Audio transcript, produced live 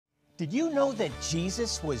Did you know that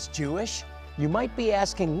Jesus was Jewish? You might be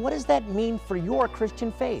asking, what does that mean for your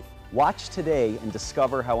Christian faith? Watch today and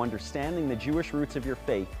discover how understanding the Jewish roots of your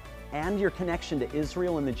faith and your connection to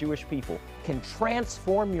Israel and the Jewish people Can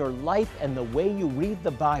transform your life and the way you read the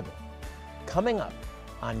Bible. Coming up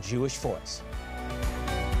on Jewish Voice.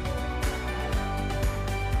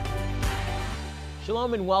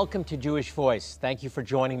 Shalom and welcome to Jewish Voice. Thank you for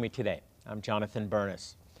joining me today. I'm Jonathan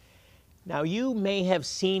Bernis. Now, you may have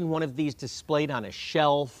seen one of these displayed on a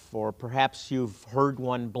shelf, or perhaps you've heard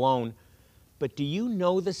one blown, but do you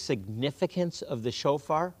know the significance of the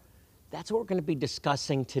shofar? That's what we're going to be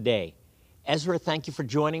discussing today. Ezra, thank you for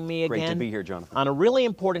joining me again. Great to be here, Jonathan. On a really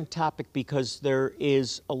important topic, because there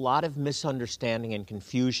is a lot of misunderstanding and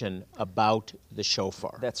confusion about the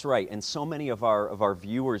shofar. That's right, and so many of our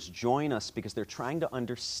viewers join us because they're trying to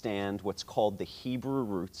understand what's called the Hebrew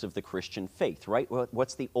roots of the Christian faith, right?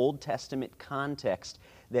 What's the Old Testament context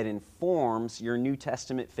that informs your New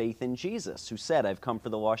Testament faith in Jesus, who said, "I've come for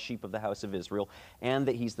the lost sheep of the house of Israel," and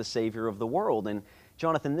that He's the Savior of the world. And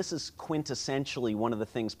Jonathan, this is quintessentially one of the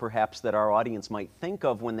things perhaps that our audience might think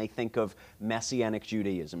of when they think of Messianic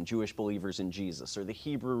Judaism, Jewish believers in Jesus, or the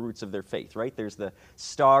Hebrew roots of their faith, right? There's the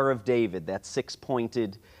Star of David, that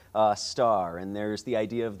six-pointed star, and there's the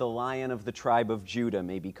idea of the Lion of the tribe of Judah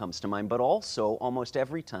maybe comes to mind, but also almost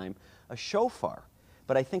every time a shofar.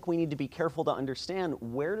 But I think we need to be careful to understand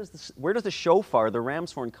where does the shofar, the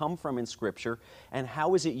ram's horn, come from in Scripture, and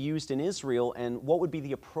how is it used in Israel, and what would be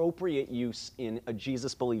the appropriate use in a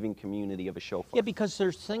Jesus-believing community of a shofar? Yeah, because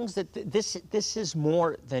there's things that this is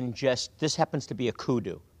more than just, this happens to be a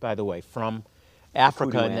kudu, by the way, from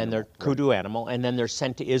Africa, and then they're kudu animal, and then they're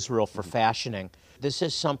sent to Israel for fashioning. This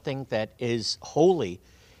is something that is holy,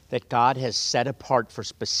 that God has set apart for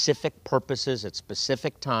specific purposes at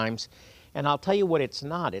specific times. And I'll tell you what it's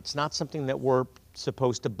not. It's not something that we're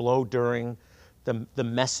supposed to blow during the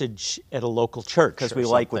message at a local church. Because we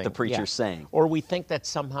like what the preacher's saying. Or we think that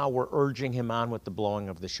somehow we're urging him on with the blowing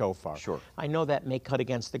of the shofar. Sure. I know that may cut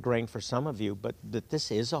against the grain for some of you, but that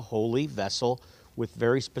this is a holy vessel with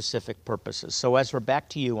very specific purposes. So Ezra, back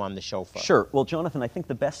to you on the shofar. Sure. Well, Jonathan, I think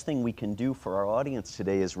the best thing we can do for our audience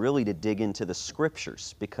today is really to dig into the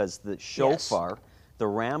Scriptures, because the shofar, the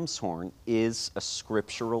ram's horn, is a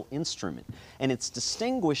scriptural instrument. And it's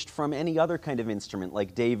distinguished from any other kind of instrument,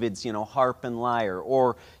 like David's, harp and lyre,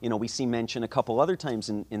 or, we see mention a couple other times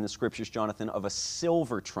in the Scriptures, Jonathan, of a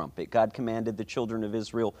silver trumpet. God commanded the children of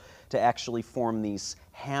Israel to actually form these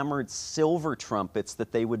hammered silver trumpets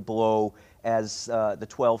that they would blow as the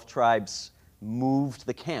 12 tribes moved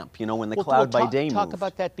the camp, when the cloud by day moved. Talk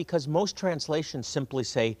about that, because most translations simply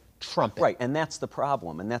say trumpet. Right, and that's the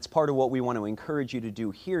problem, and that's part of what we want to encourage you to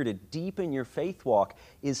do here to deepen your faith walk,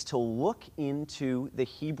 is to look into the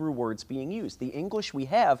Hebrew words being used. The English we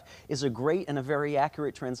have is a great and a very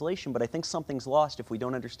accurate translation, but I think something's lost if we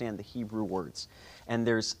don't understand the Hebrew words. And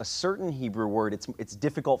there's a certain Hebrew word, it's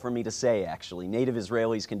difficult for me to say actually, native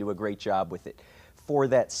Israelis can do a great job with it, for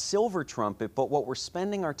that silver trumpet, but what we're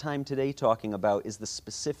spending our time today talking about is the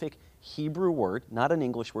specific Hebrew word, not an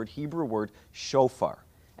English word, Hebrew word, shofar.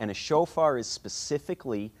 And a shofar is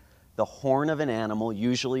specifically the horn of an animal,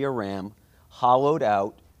 usually a ram, hollowed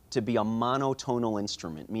out to be a monotonal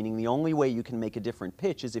instrument, meaning the only way you can make a different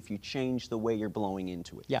pitch is if you change the way you're blowing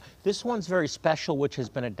into it. Yeah, this one's very special, which has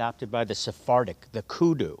been adopted by the Sephardic, the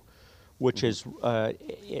kudu, which is the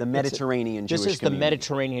Mediterranean Jewish community. This is the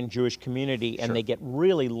Mediterranean Jewish community, and they get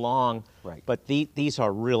really long, but these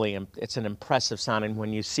are really, it's an impressive sound, and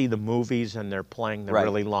when you see the movies and they're playing the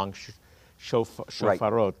really long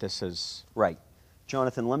shofarot, this is... Right.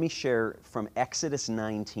 Jonathan, let me share from Exodus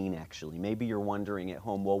 19, actually. Maybe you're wondering at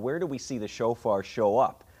home, well, where do we see the shofar show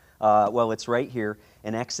up? Well, it's right here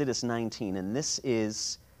in Exodus 19, and this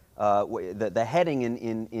is... the heading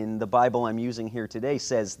in the Bible I'm using here today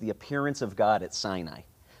says, the appearance of God at Sinai.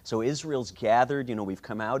 So Israel's gathered, we've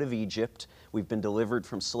come out of Egypt, we've been delivered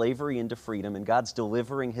from slavery into freedom, and God's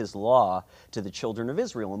delivering His law to the children of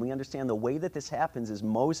Israel. And we understand the way that this happens is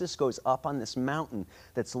Moses goes up on this mountain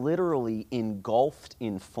that's literally engulfed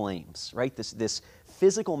in flames, right? This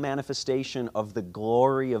physical manifestation of the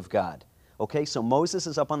glory of God. Okay, so Moses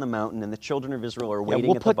is up on the mountain, and the children of Israel are waiting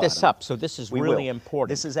at the bottom. We'll put this up, so this is really important.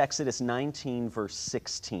 This is Exodus 19, verse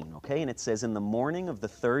 16, okay? And it says, "In the morning of the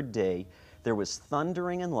third day, there was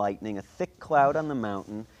thundering and lightning, a thick cloud on the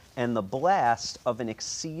mountain, and the blast of an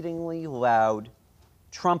exceedingly loud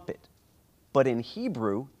trumpet." But in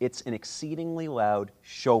Hebrew, it's an exceedingly loud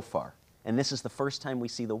shofar. And this is the first time we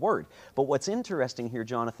see the word. But what's interesting here,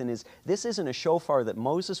 Jonathan, is this isn't a shofar that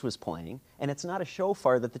Moses was playing, and it's not a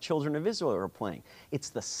shofar that the children of Israel are playing. It's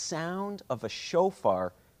the sound of a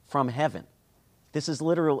shofar from heaven. This is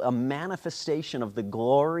literally a manifestation of the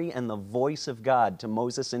glory and the voice of God to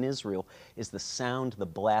Moses and Israel, is the sound, the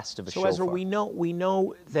blast of a shofar. So Ezra, we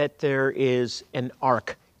know that there is an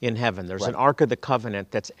ark in heaven. There's an Right. Ark of the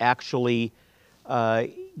Covenant that's actually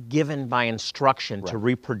given by instruction to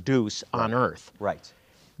reproduce on earth. Right.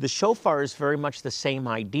 The shofar is very much the same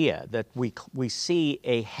idea, that we see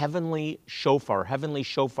a heavenly shofar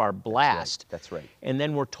blast. That's right. And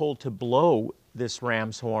then we're told to blow this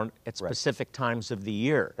ram's horn at specific times of the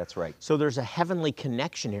year. That's right. So there's a heavenly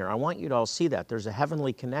connection here. I want you to all see that. There's a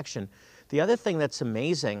heavenly connection. The other thing that's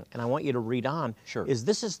amazing, and I want you to read on, is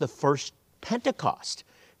this is the first Pentecost.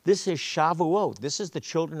 This is Shavuot. This is the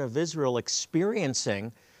children of Israel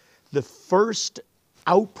experiencing the first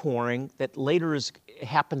outpouring that later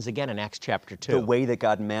happens again in Acts chapter 2. The way that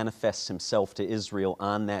God manifests himself to Israel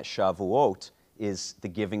on that Shavuot is the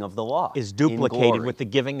giving of the law. Is duplicated in glory. with the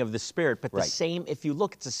giving of the Spirit. But the Right. same, if you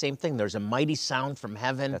look, it's the same thing. There's a mighty sound from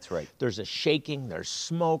heaven. That's right. There's a shaking, there's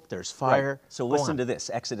smoke, there's fire. Right. So Go listen on. to this,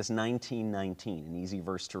 Exodus 19:19, an easy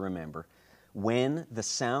verse to remember. When the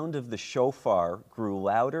sound of the shofar grew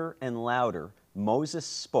louder and louder, Moses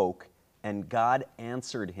spoke, and God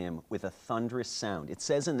answered him with a thunderous sound. It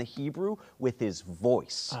says in the Hebrew, with his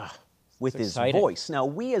voice. With his exciting. voice. Now,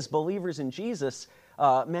 we as believers in Jesus,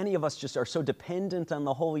 many of us just are so dependent on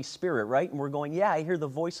the Holy Spirit, right? And we're going, yeah, I hear the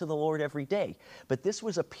voice of the Lord every day. But this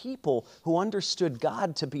was a people who understood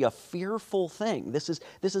God to be a fearful thing. This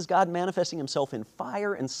is God manifesting himself in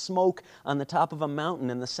fire and smoke on the top of a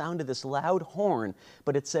mountain and the sound of this loud horn.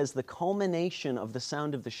 But it says the culmination of the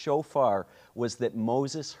sound of the shofar was that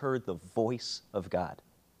Moses heard the voice of God,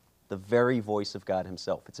 the very voice of God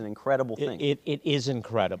himself. It's an incredible thing. It is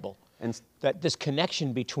incredible. And that this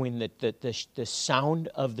connection between the sound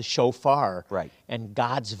of the shofar Right. and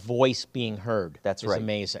God's voice being heard That's is right.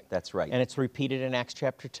 amazing. That's right. And it's repeated in Acts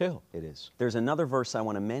chapter 2. It is. There's another verse I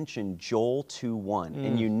want to mention, Joel 2:1.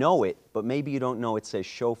 And you know it, but maybe you don't know it says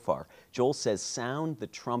shofar. Joel says, sound the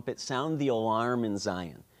trumpet, sound the alarm in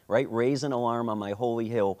Zion. Right? Raise an alarm on my holy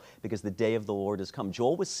hill, because the day of the Lord has come.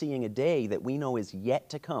 Joel was seeing a day that we know is yet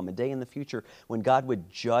to come, a day in the future when God would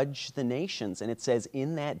judge the nations. And it says,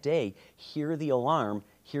 in that day, hear the alarm,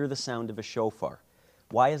 hear the sound of a shofar.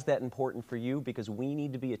 Why is that important for you? Because we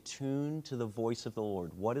need to be attuned to the voice of the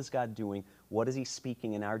Lord. What is God doing? What is he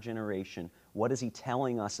speaking in our generation? What is he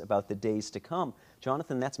telling us about the days to come?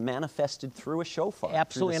 Jonathan, that's manifested through a shofar.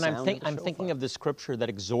 Absolutely, and I'm I'm thinking of the scripture that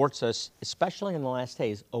exhorts us, especially in the last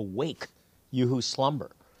days, awake, you who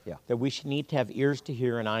slumber. Yeah. That we should need to have ears to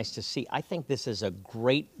hear and eyes to see. I think this is a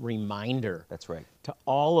great reminder That's right. to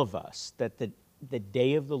all of us that the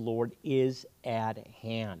day of the Lord is at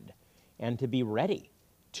hand, and to be ready,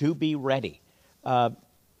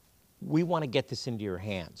 we want to get this into your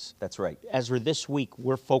hands. That's right. Ezra, this week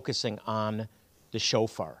we're focusing on the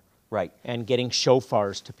shofar. Right. And getting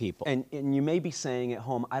shofars to people. And you may be saying at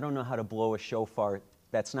home, I don't know how to blow a shofar.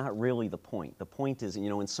 That's not really the point. The point is,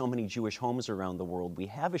 in so many Jewish homes around the world, we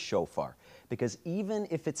have a shofar. Because even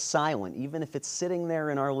if it's silent, even if it's sitting there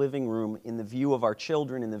in our living room in the view of our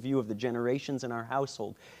children, in the view of the generations in our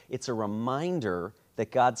household, it's a reminder that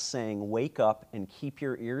God's saying, wake up and keep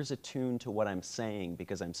your ears attuned to what I'm saying,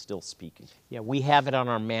 because I'm still speaking. Yeah, we have it on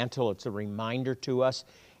our mantle. It's a reminder to us.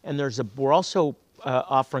 And we're also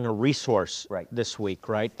offering a resource this week,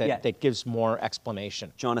 right? That gives more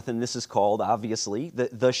explanation. Jonathan, this is called, obviously,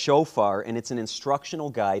 the Shofar, and it's an instructional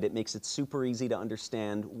guide. It makes it super easy to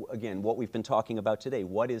understand, again, what we've been talking about today.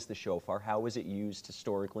 What is the shofar? How is it used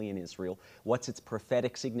historically in Israel? What's its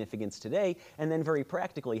prophetic significance today? And then very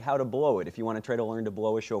practically, how to blow it. If you want to try to learn to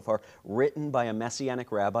blow a shofar, written by a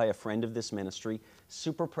Messianic rabbi, a friend of this ministry.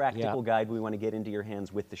 Super practical guide we want to get into your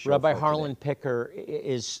hands with the shofar. Rabbi Harlan Picker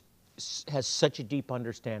has such a deep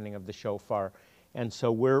understanding of the shofar, and so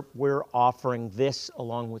we're offering this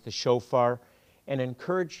along with the shofar and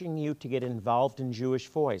encouraging you to get involved in Jewish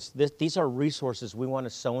Voice. These are resources we want to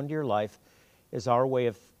sow into your life as our way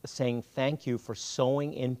of saying thank you for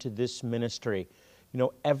sowing into this ministry.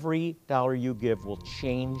 Every dollar you give will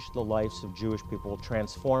change the lives of Jewish people, will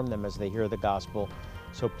transform them as they hear the gospel.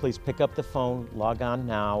 So please pick up the phone, log on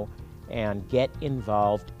now, and get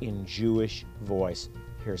involved in Jewish Voice.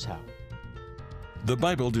 Here's how. The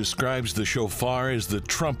Bible describes the shofar as the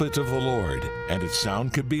trumpet of the Lord, and its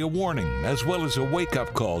sound could be a warning as well as a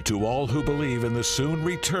wake-up call to all who believe in the soon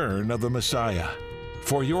return of the Messiah.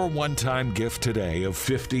 For your one-time gift today of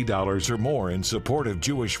 $50 or more in support of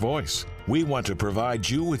Jewish Voice, we want to provide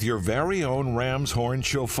you with your very own ram's horn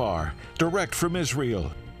shofar, direct from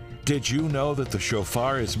Israel. Did you know that the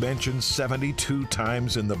shofar is mentioned 72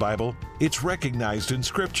 times in the Bible? It's recognized in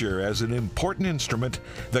Scripture as an important instrument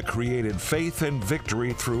that created faith and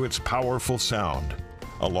victory through its powerful sound.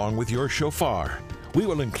 Along with your shofar, we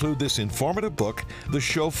will include this informative book, The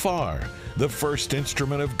Shofar, the first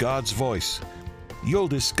instrument of God's voice. You'll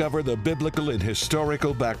discover the biblical and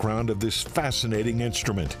historical background of this fascinating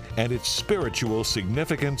instrument and its spiritual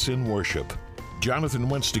significance in worship. Jonathan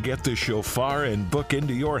wants to get this shofar and book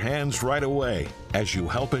into your hands right away as you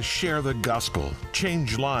help us share the gospel,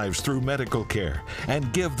 change lives through medical care,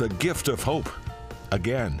 and give the gift of hope.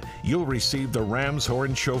 Again, you'll receive the ram's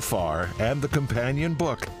horn shofar and the companion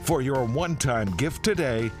book for your one-time gift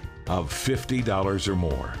today of $50 or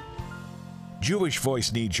more. Jewish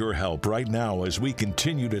Voice needs your help right now as we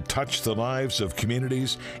continue to touch the lives of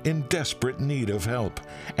communities in desperate need of help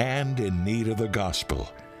and in need of the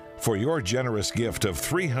gospel. For your generous gift of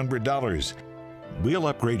 $300, we'll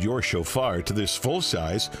upgrade your shofar to this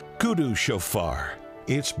full-size kudu shofar.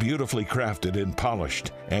 It's beautifully crafted and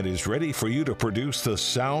polished and is ready for you to produce the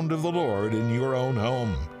sound of the Lord in your own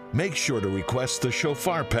home. Make sure to request the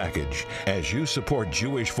shofar package as you support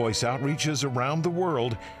Jewish Voice outreaches around the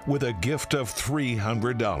world with a gift of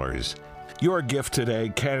 $300. Your gift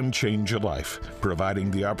today can change a life, providing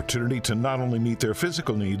the opportunity to not only meet their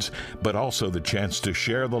physical needs, but also the chance to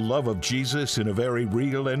share the love of Jesus in a very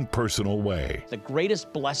real and personal way. The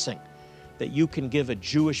greatest blessing that you can give a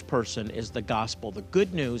Jewish person is the gospel, the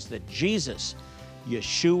good news that Jesus,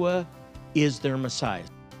 Yeshua, is their Messiah.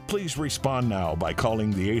 Please respond now by calling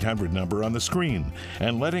the 800 number on the screen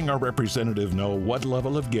and letting our representative know what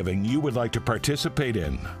level of giving you would like to participate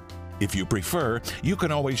in. If you prefer, you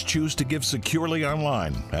can always choose to give securely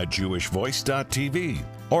online at jewishvoice.tv,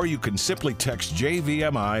 or you can simply text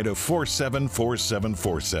JVMI to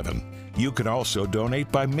 474747. You can also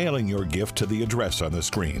donate by mailing your gift to the address on the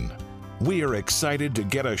screen. We are excited to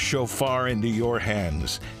get a shofar into your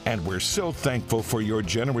hands, and we're so thankful for your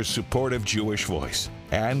generous support of Jewish Voice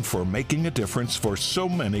and for making a difference for so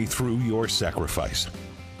many through your sacrifice.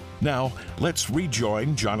 Now, let's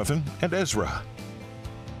rejoin Jonathan and Ezra.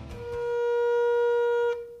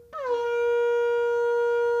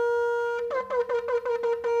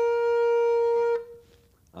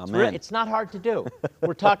 Amen. It's not hard to do.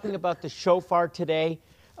 We're talking about the shofar today.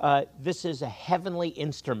 This is a heavenly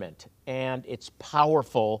instrument, and it's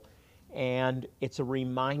powerful, and it's a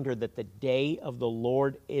reminder that the day of the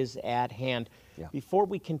Lord is at hand. Yeah. Before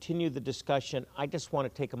we continue the discussion, I just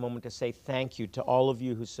want to take a moment to say thank you to all of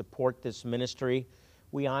you who support this ministry.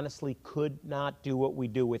 We honestly could not do what we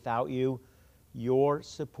do without you. Your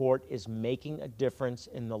support is making a difference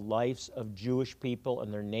in the lives of Jewish people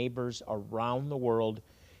and their neighbors around the world,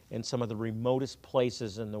 in some of the remotest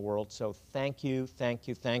places in the world. So thank you, thank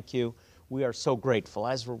you, thank you. We are so grateful.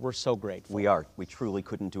 Ezra, we're so grateful. We are. We truly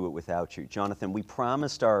couldn't do it without you. Jonathan, we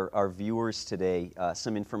promised our viewers today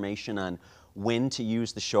some information on when to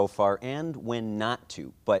use the shofar and when not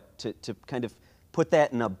to. But to kind of put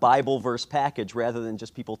that in a Bible verse package rather than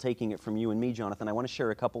just people taking it from you and me, Jonathan, I want to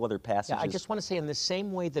share a couple other passages. Yeah, I just want to say, in the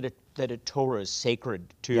same way that a Torah is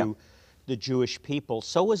sacred to the Jewish people,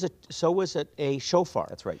 so is a shofar.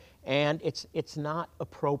 That's right. And it's not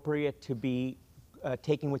appropriate to be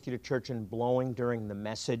taking with you to church and blowing during the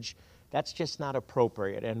message. That's just not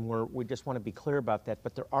appropriate, and we just want to be clear about that.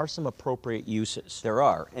 But there are some appropriate uses. There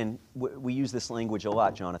are, and we use this language a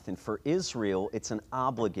lot, Jonathan. For Israel, it's an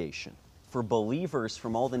obligation. For believers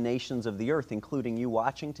from all the nations of the earth, including you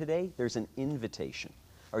watching today, there's an invitation.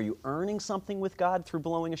 Are you earning something with God through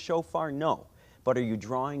blowing a shofar? No. But are you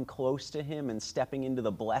drawing close to Him and stepping into the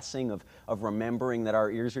blessing of remembering that our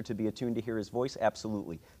ears are to be attuned to hear His voice?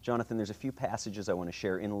 Absolutely. Jonathan, there's a few passages I want to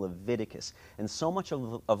share in Leviticus. And so much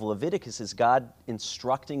of Leviticus is God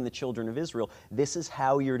instructing the children of Israel, this is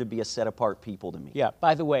how you're to be a set-apart people to me. Yeah,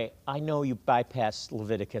 by the way, I know you bypass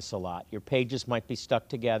Leviticus a lot. Your pages might be stuck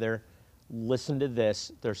together. Listen to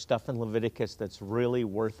this. There's stuff in Leviticus that's really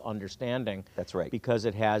worth understanding. That's right. Because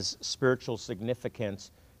it has spiritual significance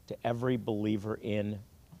to every believer in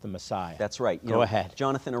the Messiah. That's right. Go ahead.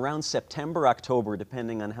 Jonathan, around September, October,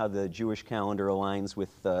 depending on how the Jewish calendar aligns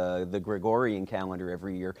with the Gregorian calendar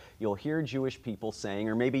every year, you'll hear Jewish people saying,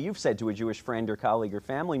 or maybe you've said to a Jewish friend or colleague or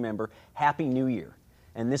family member, Happy New Year.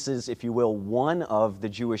 And this is, if you will, one of the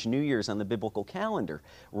Jewish New Years on the biblical calendar.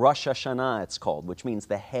 Rosh Hashanah, it's called, which means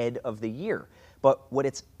the head of the year. But what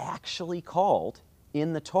it's actually called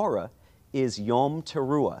in the Torah is Yom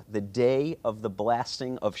Teruah, the day of the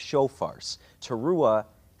blasting of shofars. Teruah,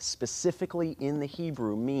 specifically in the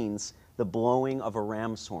Hebrew, means the blowing of a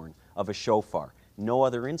ram's horn, of a shofar, no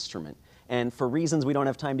other instrument. And for reasons we don't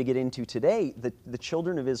have time to get into today, the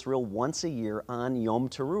children of Israel once a year on Yom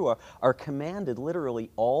Teruah are commanded literally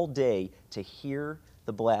all day to hear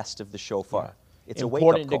the blast of the shofar. Yeah. It's important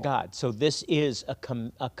a wake-up to call. God. So this is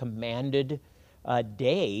a commanded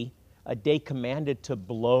day, a day commanded to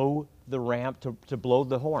blow the to blow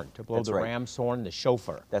the horn, to blow That's the right. ram's horn, the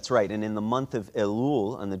shofar. That's right. And in the month of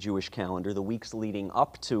Elul on the Jewish calendar, the weeks leading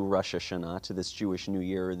up to Rosh Hashanah, to this Jewish New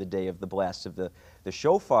Year, or the day of the blast of the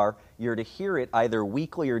shofar, you're to hear it either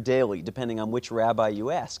weekly or daily, depending on which rabbi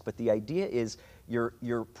you ask. But the idea is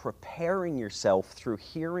you're preparing yourself through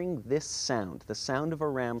hearing this sound, the sound of a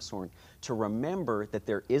ram's horn, to remember that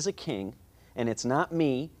there is a king, and it's not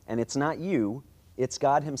me, and it's not you, it's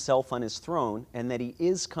God himself on his throne, and that he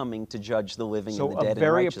is coming to judge the living and the So dead a in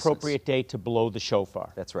very righteousness. appropriate day to blow the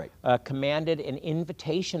shofar. That's right. Commanded an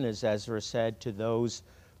invitation, as Ezra said, to those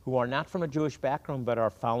who are not from a Jewish background but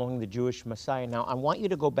are following the Jewish Messiah. Now, I want you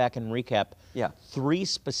to go back and recap 3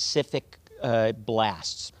 specific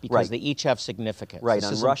blasts, because Right. they each have significance. Right. This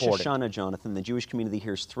On is Rosh important. Hashanah, Jonathan, the Jewish community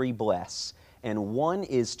hears 3 blasts. And one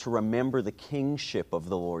is to remember the kingship of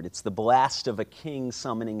the Lord. It's the blast of a king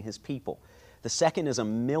summoning his people. The second is a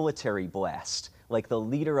military blast, like the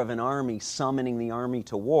leader of an army summoning the army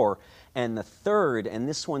to war. And the third, and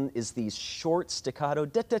this one is these short staccato,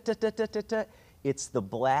 da-da-da-da-da-da-da, it's the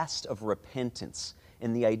blast of repentance.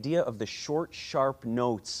 And the idea of the short, sharp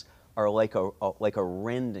notes are like a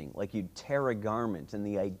rending, like you'd tear a garment. And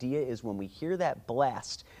the idea is when we hear that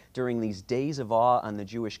blast during these days of awe on the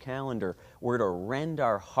Jewish calendar, we're to rend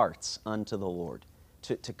our hearts unto the Lord,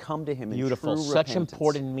 to come to him in Beautiful. true Such repentance.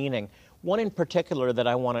 important meaning. One in particular that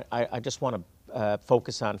I just want to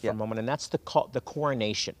focus on for a moment, and that's the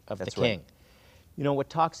coronation of the king. Right. You know, it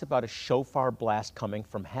talks about a shofar blast coming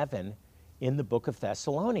from heaven in the book of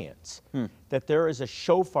Thessalonians, that there is a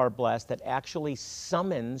shofar blast that actually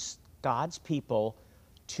summons God's people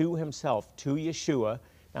to himself, to Yeshua.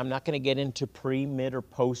 Now, I'm not going to get into pre, mid, or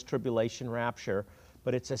post-tribulation rapture,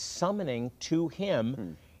 but it's a summoning to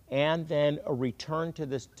him and then a return to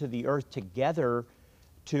the earth together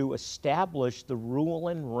to establish the rule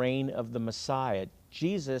and reign of the Messiah.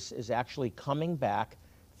 Jesus is actually coming back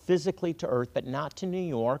physically to earth, but not to New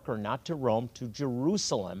York or not to Rome, to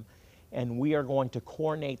Jerusalem, and we are going to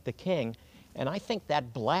coronate the king. And I think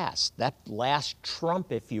that blast, that last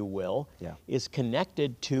trump, if you will, is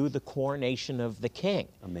connected to the coronation of the king.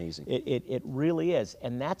 Amazing. It really is.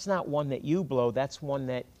 And that's not one that you blow, that's one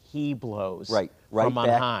that he blows Right from on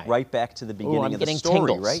back, high. Right back to the beginning of the story,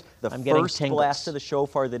 tingles. right? The I'm getting first tingles. blast of the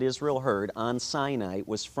shofar that Israel heard on Sinai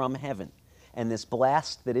was from heaven. And this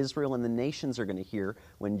blast that Israel and the nations are going to hear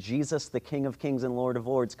when Jesus, the King of Kings and Lord of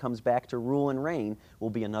Lords, comes back to rule and reign will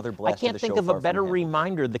be another blast I can't of the think shofar of a better from heaven.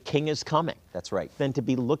 reminder the king is coming. That's right. Than to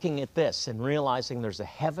be looking at this and realizing there's a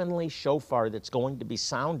heavenly shofar that's going to be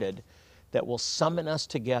sounded that will summon us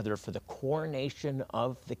together for the coronation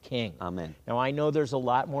of the king. Amen. Now, I know there's a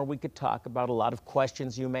lot more we could talk about, a lot of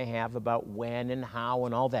questions you may have about when and how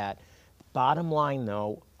and all that. Bottom line,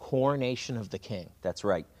 though, coronation of the king. That's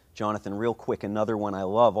right. Jonathan, real quick, another one I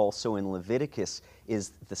love also in Leviticus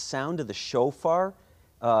is the sound of the shofar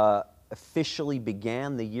officially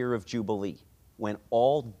began the year of Jubilee, when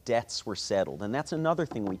all debts were settled. And that's another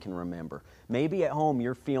thing we can remember. Maybe at home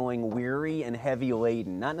you're feeling weary and heavy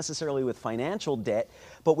laden, not necessarily with financial debt,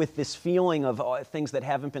 but with this feeling of things that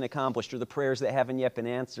haven't been accomplished or the prayers that haven't yet been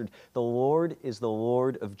answered. The Lord is the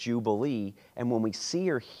Lord of Jubilee, and when we see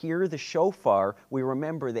or hear the shofar, we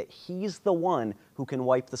remember that He's the one who can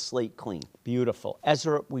wipe the slate clean. Beautiful.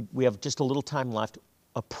 Ezra, we have just a little time left.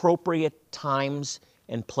 Appropriate times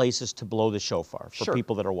and places to blow the shofar for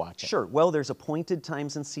people that are watching. Sure. Well, there's appointed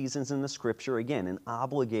times and seasons in the Scripture. Again, an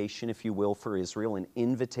obligation, if you will, for Israel, an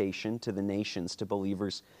invitation to the nations, to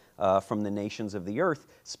believers from the nations of the earth.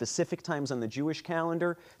 Specific times on the Jewish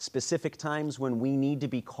calendar, specific times when we need to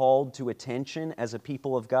be called to attention as a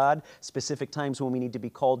people of God, specific times when we need to be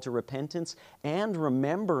called to repentance, and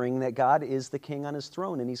remembering that God is the King on His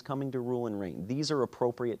throne and He's coming to rule and reign. These are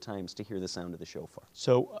appropriate times to hear the sound of the shofar.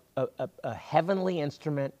 So a heavenly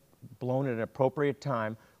instrument blown at an appropriate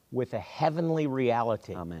time with a heavenly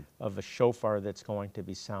reality of a shofar that's going to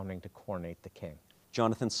be sounding to coronate the king.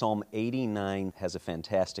 Jonathan, Psalm 89 has a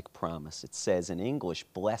fantastic promise. It says in English,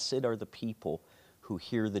 "Blessed are the people who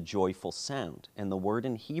hear the joyful sound." And the word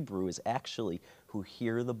in Hebrew is actually who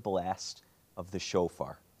hear the blast of the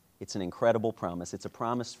shofar. It's an incredible promise. It's a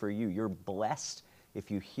promise for you. You're blessed if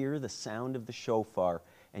you hear the sound of the shofar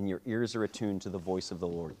and your ears are attuned to the voice of the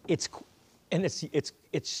Lord. It's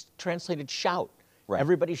translated shout. Right.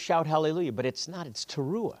 Everybody shout hallelujah, but it's not. It's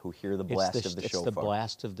teruah. Who hear the blast of the It's shofar. the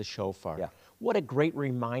blast of the shofar. Yeah. What a great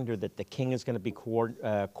reminder that the king is going to be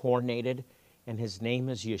coronated, and his name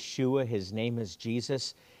is Yeshua, his name is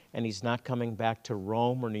Jesus, and he's not coming back to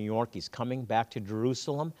Rome or New York. He's coming back to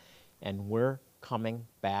Jerusalem, and we're coming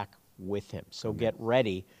back with him. So get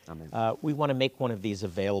ready. Amen. We want to make one of these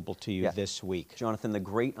available to you Yeah. this week. Jonathan, the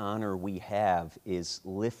great honor we have is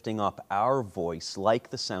lifting up our voice like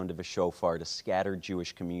the sound of a shofar to scattered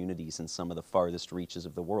Jewish communities in some of the farthest reaches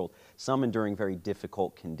of the world, some enduring very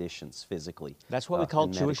difficult conditions physically. That's what we call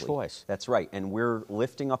and Jewish medically. voice. That's right, and we're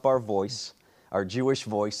lifting up our voice, our Jewish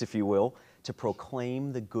voice, if you will, to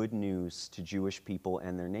proclaim the good news to Jewish people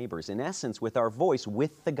and their neighbors. In essence, with our voice,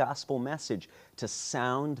 with the gospel message, to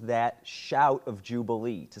sound that shout of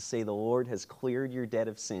jubilee, to say the Lord has cleared your debt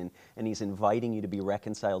of sin and he's inviting you to be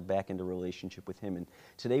reconciled back into relationship with him. And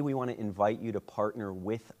today we want to invite you to partner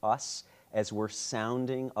with us as we're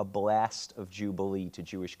sounding a blast of jubilee to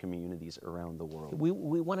Jewish communities around the world. We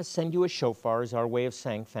want to send you a shofar as our way of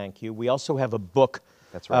saying thank you. We also have a book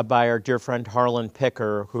That's right. by our dear friend Harlan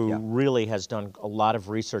Picker, who Yeah. really has done a lot of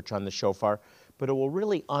research on the shofar, but it will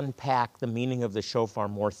really unpack the meaning of the shofar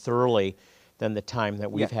more thoroughly than the time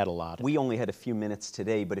that we've had allotted. We only had a few minutes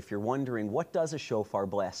today, but if you're wondering, what does a shofar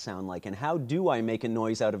blast sound like, and how do I make a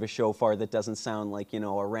noise out of a shofar that doesn't sound like,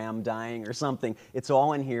 a ram dying or something, it's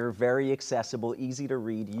all in here, very accessible, easy to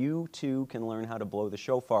read. You, too, can learn how to blow the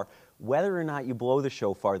shofar. Whether or not you blow the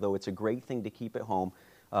shofar, though, it's a great thing to keep at home.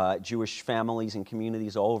 Jewish families and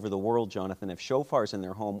communities all over the world, Jonathan, have shofars in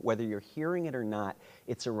their home. Whether you're hearing it or not,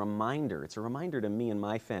 it's a reminder. It's a reminder to me and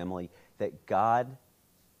my family that God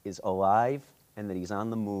is alive and that he's on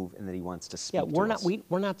the move and that he wants to speak to us.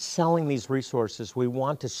 We're not selling these resources. We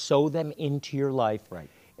want to sow them into your life. Right.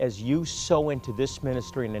 As you sow into this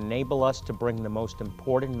ministry and enable us to bring the most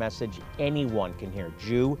important message anyone can hear,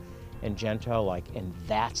 Jew and Gentile alike, and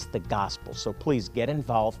that's the gospel. So please get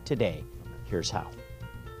involved today. Here's how.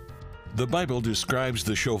 The Bible describes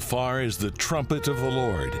the shofar as the trumpet of the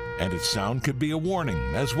Lord, and its sound could be a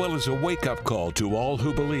warning as well as a wake-up call to all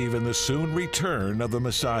who believe in the soon return of the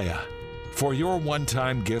Messiah. For your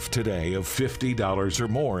one-time gift today of $50 or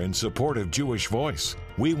more in support of Jewish Voice,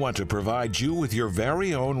 we want to provide you with your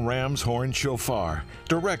very own ram's horn shofar,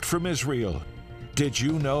 direct from Israel. Did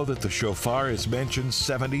you know that the shofar is mentioned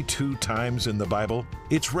 72 times in the Bible?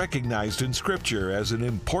 It's recognized in Scripture as an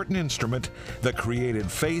important instrument that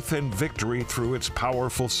created faith and victory through its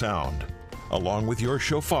powerful sound. Along with your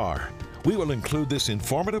shofar, we will include this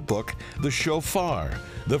informative book, The Shofar,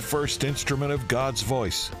 the first instrument of God's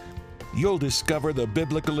voice. You'll discover the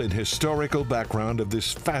biblical and historical background of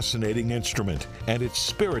this fascinating instrument and its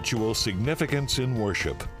spiritual significance in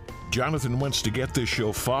worship. Jonathan wants to get this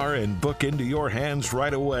shofar and book into your hands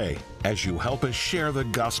right away as you help us share the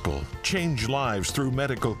gospel, change lives through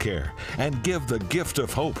medical care, and give the gift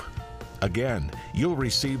of hope. Again, you'll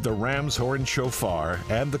receive the ram's horn shofar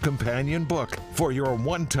and the companion book for your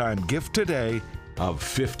one-time gift today of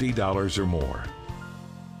 $50 or more.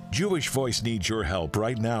 Jewish Voice needs your help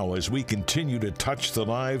right now as we continue to touch the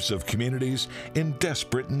lives of communities in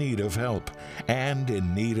desperate need of help and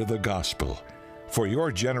in need of the gospel. For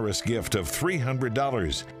your generous gift of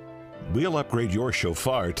 $300, we'll upgrade your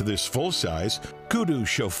shofar to this full-size kudu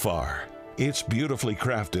shofar. It's beautifully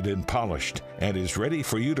crafted and polished and is ready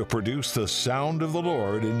for you to produce the sound of the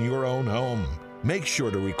Lord in your own home. Make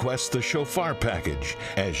sure to request the shofar package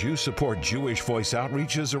as you support Jewish Voice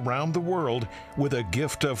outreaches around the world with a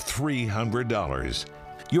gift of $300.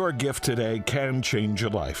 Your gift today can change a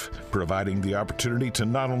life, providing the opportunity to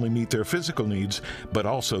not only meet their physical needs, but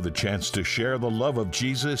also the chance to share the love of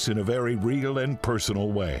Jesus in a very real and personal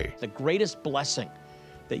way. The greatest blessing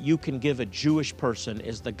that you can give a Jewish person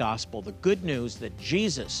is the gospel, the good news that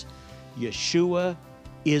Jesus, Yeshua,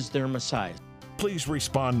 is their Messiah. Please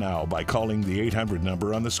respond now by calling the 800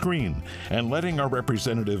 number on the screen and letting our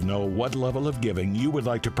representative know what level of giving you would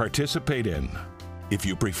like to participate in. If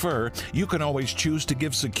you prefer, you can always choose to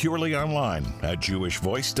give securely online at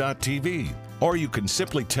jewishvoice.tv, or you can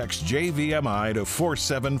simply text JVMI to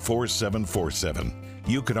 474747.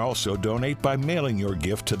 You can also donate by mailing your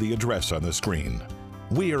gift to the address on the screen.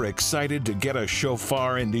 We are excited to get a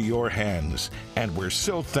shofar into your hands, and we're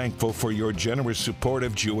so thankful for your generous support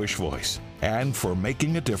of Jewish Voice and for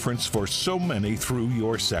making a difference for so many through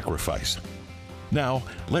your sacrifice. Now,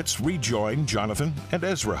 let's rejoin Jonathan and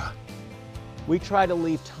Ezra. We try to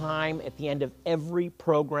leave time at the end of every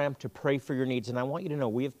program to pray for your needs. And I want you to know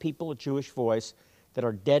we have people at Jewish Voice that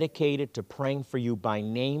are dedicated to praying for you by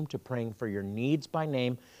name, to praying for your needs by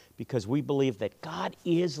name, because we believe that God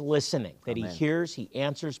is listening, that He hears, He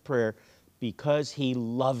answers prayer. because he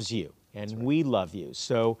loves you, and we love you.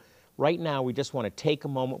 So right now, we just want to take a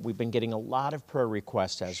moment. We've been getting a lot of prayer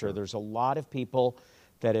requests, Ezra. Sure. There's a lot of people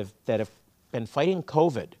that have been fighting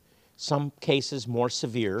COVID, some cases more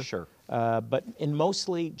severe. Sure. But in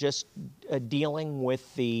mostly just dealing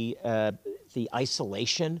with the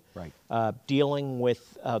isolation, Right. dealing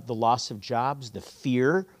with the loss of jobs, the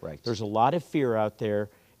fear. Right. There's a lot of fear out there,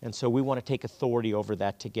 and so we want to take authority over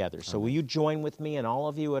that together. So will you join with me, and all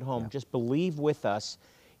of you at home, just believe with us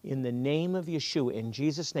in the name of Yeshua. In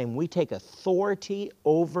Jesus' name, we take authority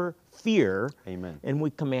over fear. Amen. And we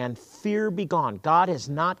command fear be gone. God has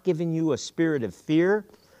not given you a spirit of fear,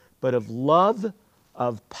 but of love,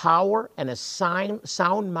 of power, and a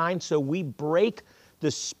sound mind. So we break the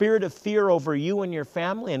spirit of fear over you and your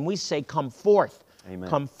family, and we say, come forth. Amen.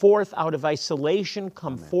 Come forth out of isolation,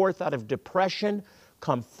 come forth out of depression,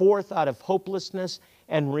 come forth out of hopelessness,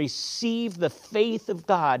 and receive the faith of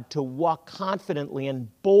God to walk confidently and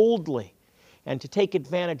boldly and to take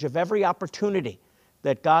advantage of every opportunity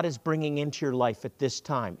that God is bringing into your life at this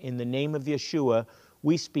time. In the name of Yeshua,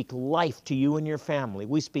 we speak life to you and your family.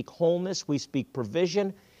 We speak wholeness, we speak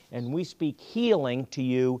provision, and we speak healing to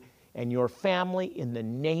you and your family in the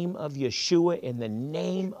name of Yeshua, in the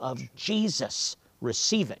name of Jesus.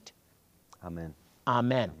 Receive it. Amen.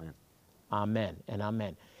 Amen. Amen. Amen and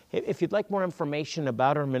amen. If you'd like more information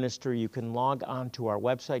about our ministry, you can log on to our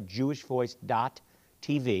website,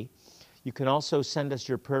 jewishvoice.tv. You can also send us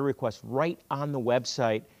your prayer requests right on the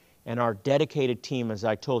website, and our dedicated team, as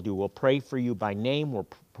I told you, will pray for you by name. We'll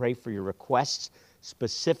pray for your requests,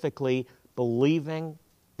 specifically believing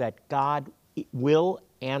that God will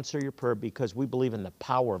answer your prayer because we believe in the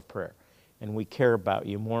power of prayer, and we care about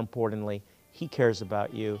you. More importantly, He cares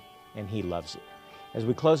about you, and He loves you. As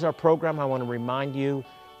we close our program, I want to remind you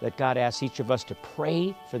that God asks each of us to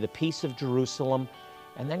pray for the peace of Jerusalem,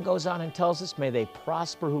 and then goes on and tells us, may they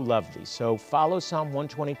prosper who love thee. So follow Psalm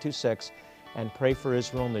 122:6 and pray for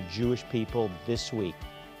Israel and the Jewish people this week.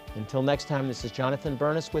 Until next time, this is Jonathan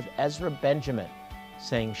Bernis with Ezra Benjamin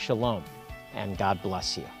saying shalom, and God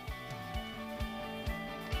bless you.